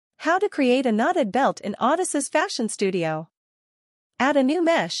How to create a knotted belt in Audaces Fashion Studio. Add a new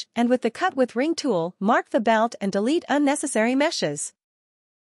mesh, and with the Cut with Ring tool, mark the belt and delete unnecessary meshes.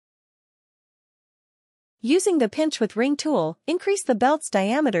 Using the Pinch with Ring tool, increase the belt's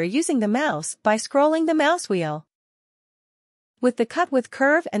diameter using the mouse by scrolling the mouse wheel. With the Cut with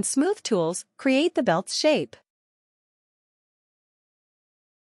Curve and Smooth tools, create the belt's shape.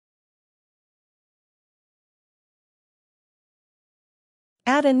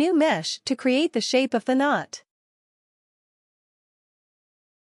 Add a new mesh to create the shape of the knot.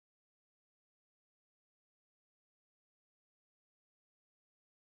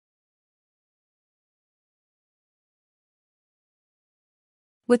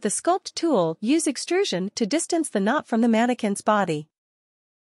 With the Sculpt tool, use extrusion to distance the knot from the mannequin's body.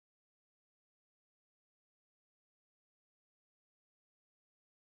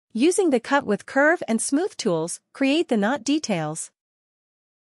 Using the Cut with Curve and Smooth tools, create the knot details.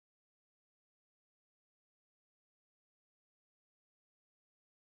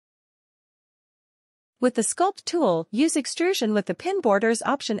 With the Sculpt tool, use extrusion with the pin borders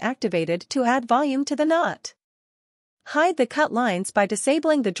option activated to add volume to the knot. Hide the cut lines by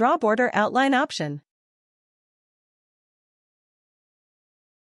disabling the Draw Border Outline option.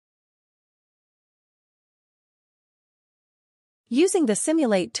 Using the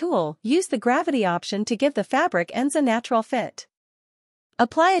Simulate tool, use the Gravity option to give the fabric ends a natural fit.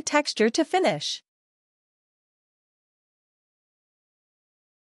 Apply a texture to finish.